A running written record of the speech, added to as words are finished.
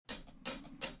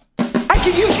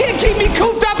You can't keep me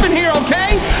cooped up in here,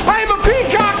 okay? I am a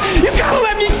peacock. You gotta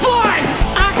let me fly.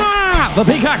 The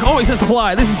peacock always has to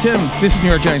fly. This is Tim. This is New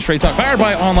York Giants Straight Talk, powered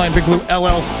by Online Big Blue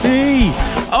LLC.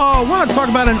 Oh, I want to talk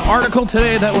about an article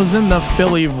today that was in the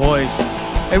Philly Voice.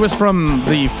 It was from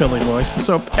the Philly Voice.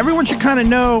 So everyone should kind of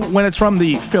know when it's from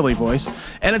the Philly Voice.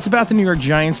 And it's about the New York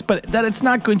Giants, but that it's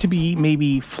not going to be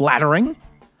maybe flattering.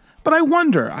 But I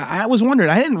wonder. I was wondering.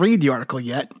 I didn't read the article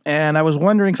yet. And I was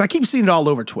wondering, because I keep seeing it all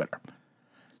over Twitter.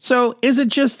 So is it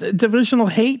just divisional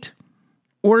hate?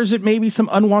 Or is it maybe some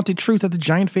unwanted truth that the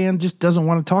Giant fan just doesn't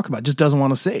want to talk about, just doesn't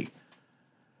want to see?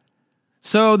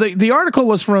 So the article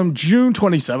was from June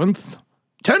 27th.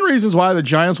 10 reasons why the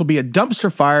Giants will be a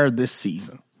dumpster fire this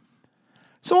season.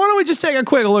 So why don't we just take a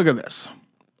quick look at this?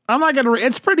 I'm not gonna.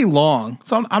 It's pretty long,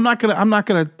 so I'm not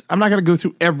gonna go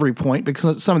through every point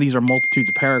because some of these are multitudes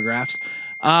of paragraphs.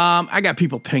 I got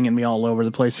people pinging me all over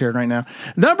the place here right now.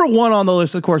 Number one on the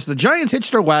list, of course, the Giants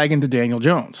hitched their wagon to Daniel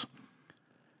Jones.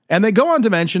 And they go on to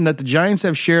mention that the Giants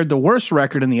have shared the worst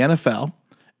record in the NFL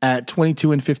at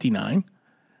 22-59,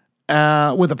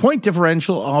 with a point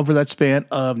differential over that span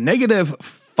of negative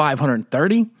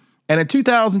 530. And in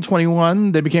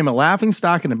 2021, they became a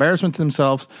laughingstock and embarrassment to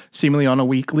themselves, seemingly on a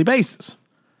weekly basis.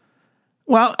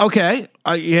 Well, okay,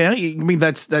 yeah, I mean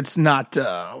that's not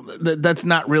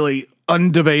really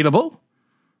undebatable.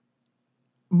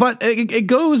 But it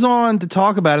goes on to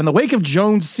talk about, in the wake of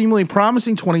Jones' seemingly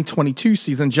promising 2022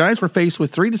 season, Giants were faced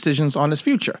with three decisions on his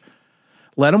future.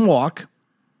 Let him walk,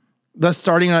 thus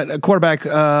starting a quarterback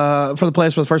for the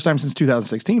players for the first time since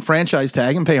 2016, franchise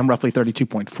tag and pay him roughly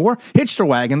 $32.4, hitch their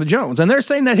wagon to Jones. And they're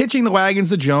saying that hitching the wagons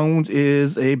to Jones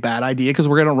is a bad idea because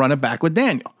we're going to run it back with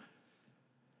Daniel.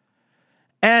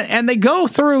 And they go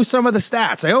through some of the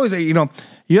stats. I always say, you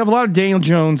have a lot of Daniel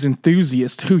Jones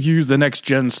enthusiasts who use the next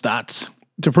gen stats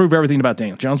to prove everything about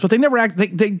Daniel Jones, but they never act.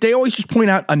 They always just point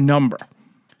out a number.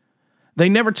 They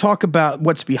never talk about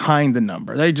what's behind the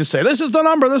number. They just say, this is the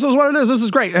number. This is what it is. This is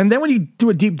great. And then when you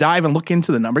do a deep dive and look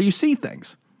into the number, you see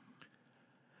things.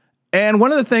 And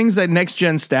one of the things that next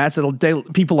gen stats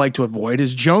that people like to avoid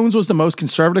is Jones was the most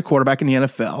conservative quarterback in the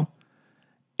NFL.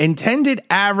 Intended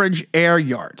average air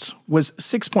yards was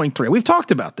 6.3. We've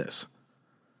talked about this.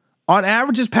 On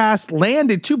average, his pass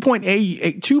landed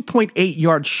 2.8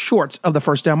 yards short of the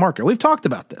first down marker. We've talked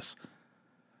about this.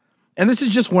 And this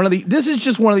is just one of these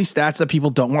stats that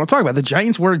people don't want to talk about. The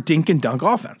Giants were a dink and dunk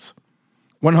offense.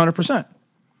 100%.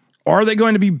 Are they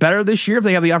going to be better this year if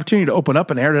they have the opportunity to open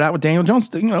up and air it out with Daniel Jones?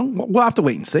 We'll have to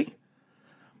wait and see.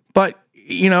 But,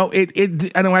 I know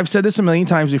I've said this a million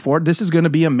times before. This is going to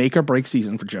be a make or break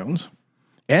season for Jones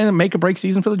and a make or break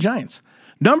season for the Giants.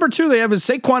 Number two, they have is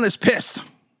Saquon is pissed.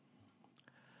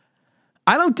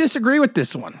 I don't disagree with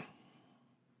this one.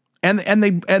 And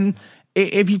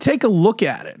if you take a look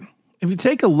at it,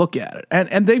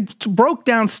 and they broke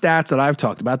down stats that I've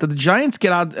talked about, that the Giants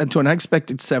get out into an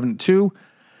unexpected 7-2.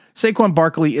 Saquon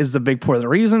Barkley is the big part of the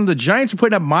reason. The Giants are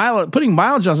putting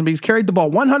mileage on him. He's carried the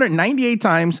ball 198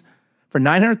 times for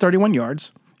 931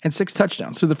 yards and 6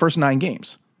 touchdowns through the first 9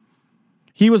 games.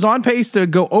 He was on pace to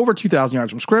go over 2,000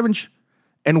 yards from scrimmage.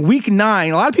 And week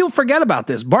 9, a lot of people forget about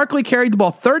this. Barkley carried the ball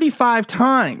 35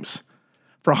 times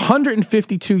for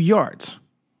 152 yards.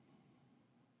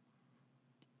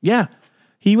 Yeah,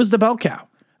 he was the bell cow.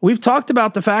 We've talked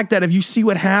about the fact that if you see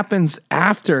what happens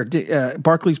after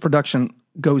Barkley's production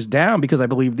goes down, because I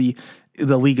believe the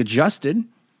league adjusted,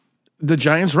 the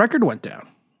Giants' record went down.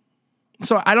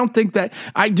 So I don't think that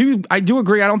I do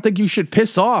agree. I don't think you should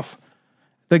piss off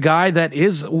the guy that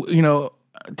is,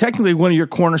 technically one of your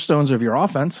cornerstones of your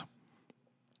offense.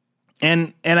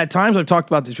 And at times I've talked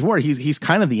about this before. He's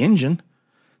kind of the engine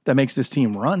that makes this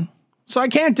team run. So I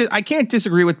can't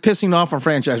disagree with pissing off a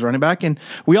franchise running back. And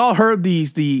we all heard the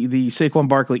Saquon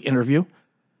Barkley interview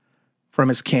from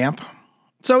his camp.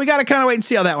 So we got to kind of wait and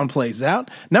see how that one plays out.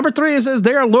 Number 3, it says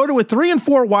they are loaded with 3 and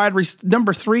 4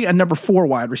 number 3 and number 4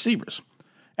 wide receivers.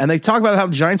 And they talk about how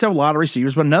the Giants have a lot of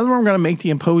receivers, but none of them are going to make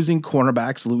the imposing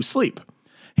cornerbacks lose sleep.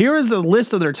 Here is the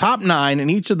list of their top 9 in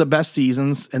each of the best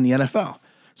seasons in the NFL.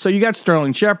 So you got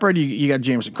Sterling Shepard, you got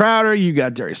Jameson Crowder, you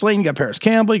got Darius Slayton, you got Paris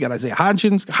Campbell, you got Isaiah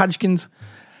Hodgkins,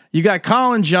 you got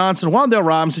Colin Johnson, Wan'Dale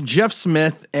Robinson, Jeff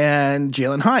Smith, and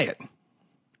Jalen Hyatt.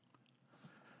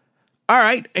 All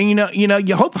right, and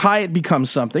you hope Hyatt becomes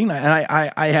something, and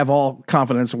I have all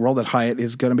confidence in the world that Hyatt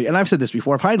is going to be. And I've said this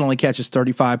before: if Hyatt only catches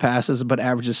 35 passes but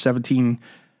averages 17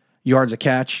 yards a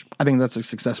catch, I think that's a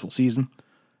successful season.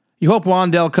 You hope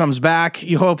Wan'Dale comes back.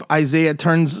 You hope Isaiah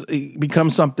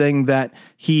becomes something that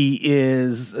he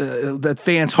is, that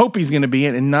fans hope he's going to be,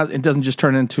 and it doesn't just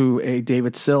turn into a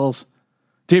David Sills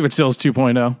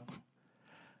 2.0.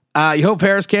 You hope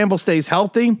Paris Campbell stays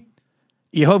healthy.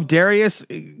 You hope Darius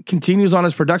continues on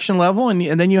his production level,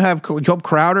 and then you hope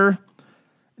Crowder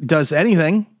does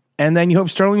anything, and then you hope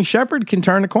Sterling Shepard can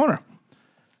turn the corner.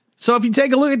 So if you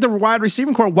take a look at the wide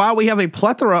receiving core, while we have a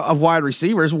plethora of wide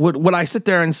receivers, would I sit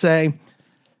there and say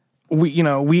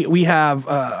we have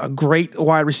a great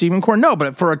wide receiving core? No,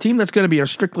 but for a team that's going to be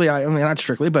not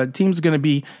strictly, but a team's going to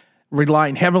be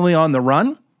relying heavily on the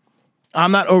run,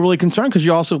 I'm not overly concerned because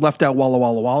you also left out Walla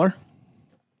Walla Waller.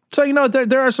 So,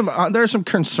 there are some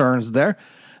concerns there.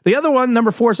 The other one,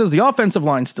 number 4, says the offensive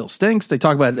line still stinks. They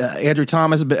talk about Andrew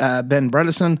Thomas, Ben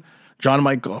Bredesen, John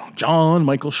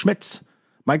Michael Schmitz,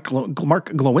 Mark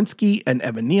Glowinski, and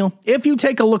Evan Neal. If you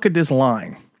take a look at this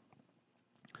line,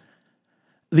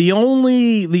 the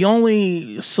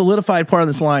only solidified part of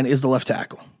this line is the left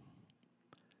tackle.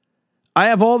 I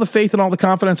have all the faith and all the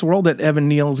confidence in the world that Evan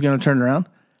Neal is going to turn around.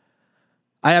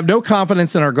 I have no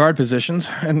confidence in our guard positions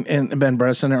and Ben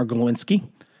Bredesen or Glowinski.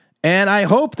 And I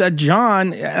hope that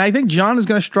I think John is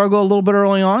going to struggle a little bit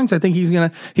early on. So I think he's going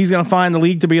to find the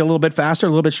league to be a little bit faster, a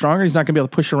little bit stronger. He's not going to be able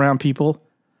to push around people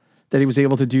that he was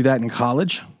able to do that in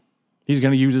college. He's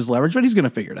going to use his leverage, but he's going to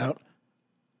figure it out.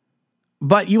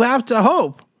 But you have to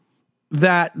hope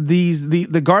that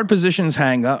the guard positions you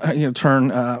got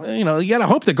to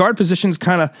hope the guard positions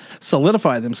kind of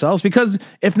solidify themselves, because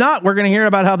if not, we're going to hear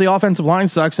about how the offensive line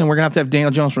sucks and we're going to have Daniel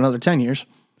Jones for another 10 years.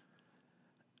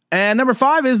 And number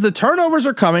 5 is the turnovers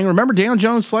are coming. Remember Daniel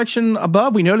Jones' selection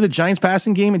above? We noted the Giants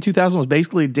passing game in 2000 was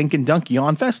basically a dink and dunk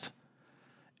yawn fest.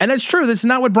 And it's true. That's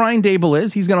not what Brian Dable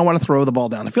is. He's going to want to throw the ball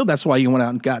down the field. That's why you went out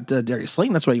and got Darius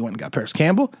Slayton. That's why you went and got Paris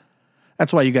Campbell.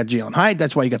 That's why you got Jalen Hyatt.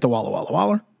 That's why you got the Walla Walla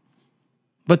Waller.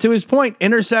 But to his point,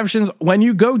 interceptions, when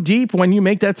you go deep, when you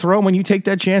make that throw, when you take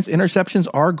that chance, interceptions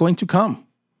are going to come.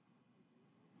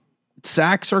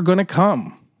 Sacks are going to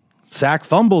come. Sack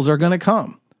fumbles are going to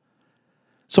come.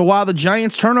 So while the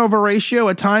Giants' turnover ratio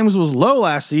at times was low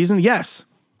last season, yes,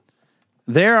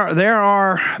 there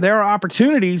are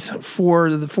opportunities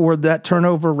for that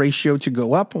turnover ratio to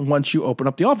go up once you open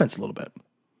up the offense a little bit.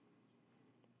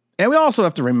 And we also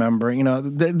have to remember,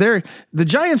 the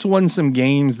Giants won some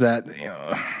games that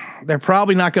they're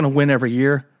probably not going to win every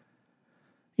year.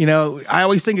 I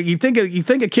always think you think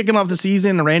of kicking off the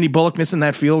season and Randy Bullock missing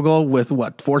that field goal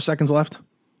with 4 seconds left.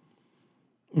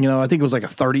 I think it was like a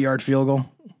 30-yard field goal.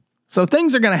 So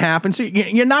things are going to happen. So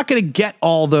you're not going to get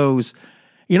all those.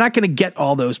 You're not going to get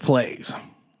all those plays.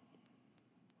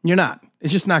 You're not.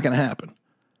 It's just not going to happen.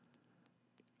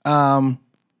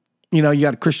 You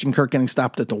got Christian Kirk getting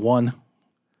stopped at the 1.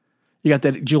 You got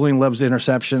that Julian Love's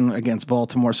interception against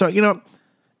Baltimore. So,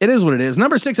 it is what it is.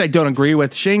 Number 6, I don't agree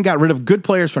with. Shane got rid of good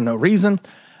players for no reason.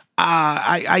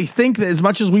 I think that as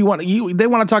much as they want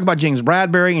to talk about James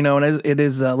Bradbury, and it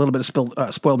is a little bit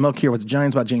of spoiled milk here with the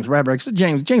Giants about James Bradbury. Because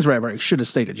James Bradbury should have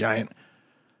stayed a Giant.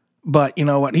 But you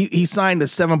know what? He signed a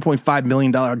 $7.5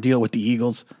 million deal with the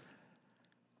Eagles.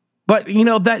 But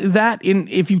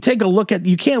if you take a look at,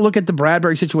 you can't look at the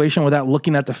Bradbury situation without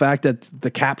looking at the fact that the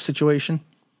cap situation,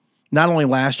 not only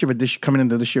last year, but coming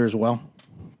into this year as well.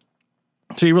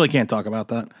 So you really can't talk about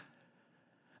that.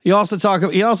 He also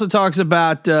talks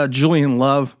about Julian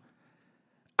Love.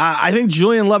 I think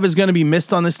Julian Love is going to be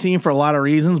missed on this team for a lot of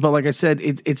reasons, but like I said,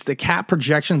 it's the cap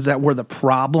projections that were the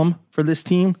problem for this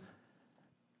team,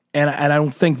 and I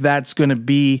don't think that's going to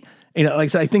be. Like I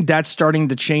said, I think that's starting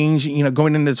to change.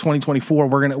 Going into 2024,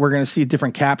 we're gonna see a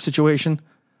different cap situation.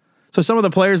 So some of the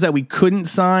players that we couldn't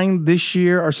sign this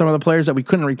year, or some of the players that we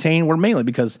couldn't retain, were mainly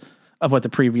because of what the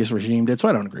previous regime did. So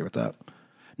I don't agree with that.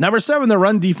 Number 7, the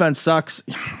run defense sucks.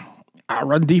 Our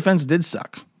run defense did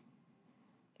suck.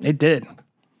 It did.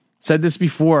 Said this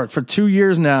before. For 2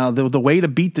 years now, the way to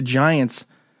beat the Giants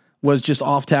was just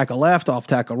off tackle left, off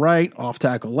tackle right, off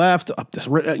tackle left, up this,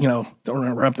 up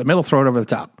the middle, throw it over the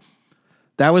top.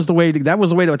 That was the way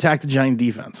to attack the Giant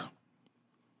defense.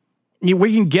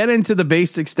 We can get into the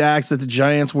basic stats that the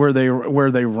Giants where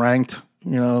they ranked,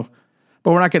 but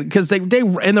we're not going to, because they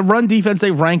in the run defense they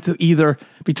ranked either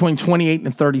between 28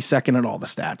 and 32nd at all the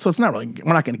stats. So it's not really,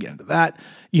 we're not going to get into that.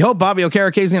 You hope Bobby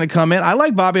Okereke is going to come in. I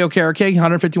like Bobby Okereke,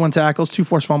 151 tackles, 2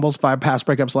 forced fumbles, 5 pass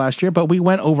breakups last year, but we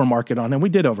went over market on him. We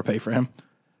did overpay for him.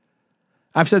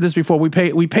 I've said this before. We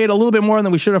paid a little bit more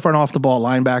than we should have for an off the ball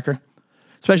linebacker.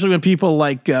 Especially when people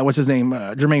like,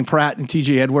 Jermaine Pratt and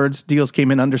TJ Edwards, deals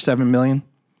came in under $7 million.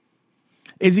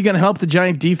 Is he going to help the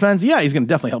Giant defense? Yeah, he's going to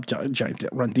definitely help Giant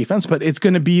run defense, but there's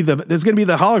going to be the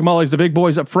Holic Mollies, the big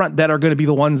boys up front, that are going to be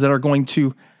the ones that are going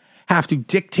to have to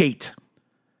dictate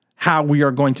how we are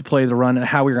going to play the run and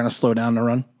how we're going to slow down the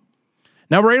run.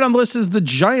 Number 8 on the list is the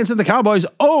Giants and the Cowboys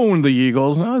own the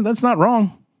Eagles. No, that's not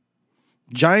wrong.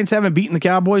 Giants haven't beaten the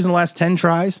Cowboys in the last 10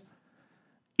 tries.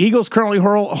 Eagles currently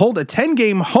hold a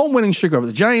 10-game home winning streak over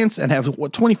the Giants and have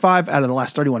 25 out of the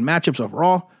last 31 matchups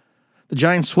overall. The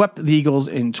Giants swept the Eagles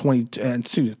in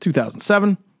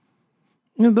 2007.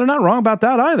 They're not wrong about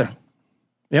that either.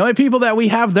 The only people that we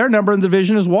have their number in the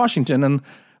division is Washington, and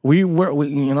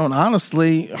and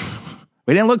honestly,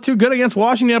 we didn't look too good against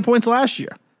Washington at points last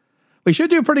year. We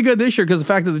should do pretty good this year because the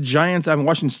fact that the Giants,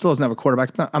 Washington still doesn't have a quarterback.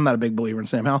 I'm not a big believer in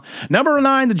Sam Howell. Number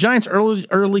 9, the Giants'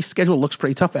 early schedule looks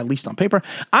pretty tough, at least on paper.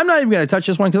 I'm not even going to touch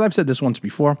this one because I've said this once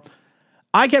before.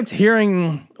 I kept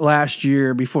hearing last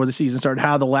year before the season started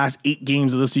how the last 8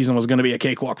 games of the season was going to be a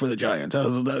cakewalk for the Giants.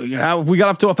 If we got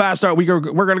off to a fast start, we're going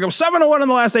to go 7-1 in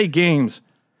the last 8 games.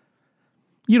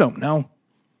 You don't know.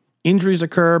 Injuries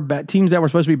occur. Teams that were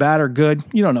supposed to be bad are good.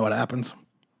 You don't know what happens.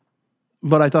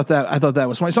 But I thought that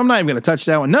was funny. So I'm not even going to touch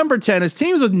that one. Number 10 is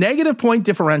teams with negative point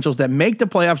differentials that make the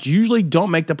playoffs usually don't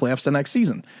make the playoffs the next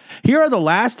season. Here are the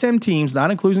last 10 teams,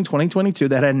 not including 2022,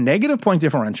 that had negative point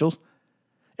differentials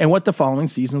and what the following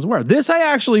seasons were. This I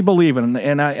actually believe in,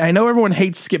 and I know everyone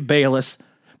hates Skip Bayless,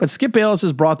 but Skip Bayless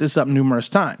has brought this up numerous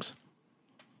times.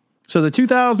 So the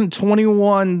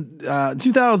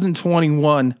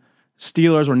 2021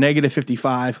 Steelers were negative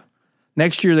 55.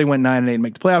 Next year they went 9-8 and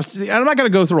make the playoffs. I'm not going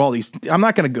to go through all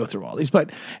these.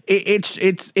 But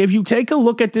it's if you take a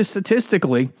look at this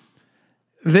statistically,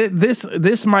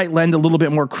 this might lend a little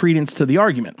bit more credence to the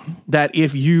argument that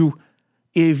if you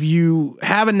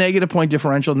have a negative point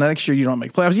differential next year you don't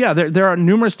make playoffs. Yeah, there are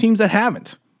numerous teams that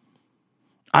haven't.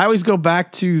 I always go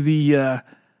back to the.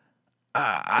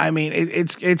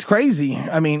 It's crazy.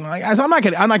 I'm not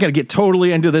gonna get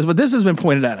totally into this, but this has been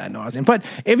pointed out ad nauseam. But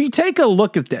if you take a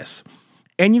look at this,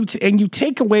 and you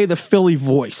take away the Philly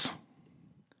voice,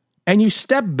 and you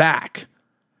step back,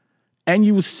 and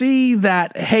you see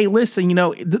that, hey, listen,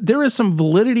 there is some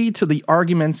validity to the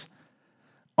arguments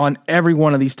on every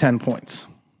one of these 10 points.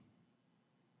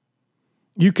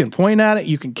 You can point at it,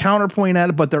 you can counterpoint at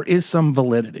it, but there is some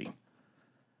validity.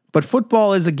 But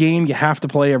football is a game you have to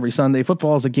play every Sunday.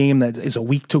 Football is a game that is a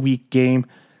week-to-week game.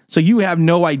 So you have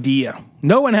no idea.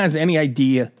 No one has any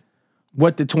idea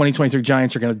what the 2023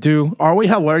 Giants are going to do. Are we?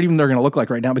 Hell, what even they're going to look like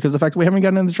right now because of the fact that we haven't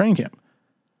gotten into the training camp.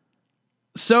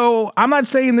 So I'm not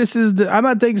saying this is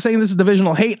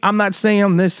divisional hate. I'm not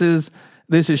saying this is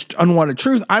unwanted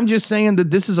truth. I'm just saying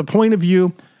that this is a point of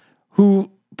view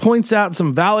who points out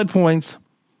some valid points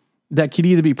that could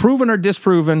either be proven or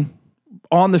disproven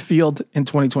on the field in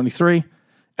 2023.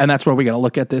 And that's where we got to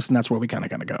look at this, and that's where we kind of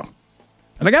going to go.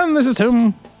 And again, this is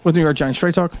Tim with New York Giants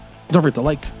Straight Talk. Don't forget to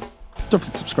like. Don't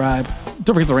forget to subscribe.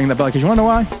 Don't forget to ring that bell because you want to know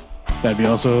why? That'd be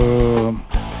awesome.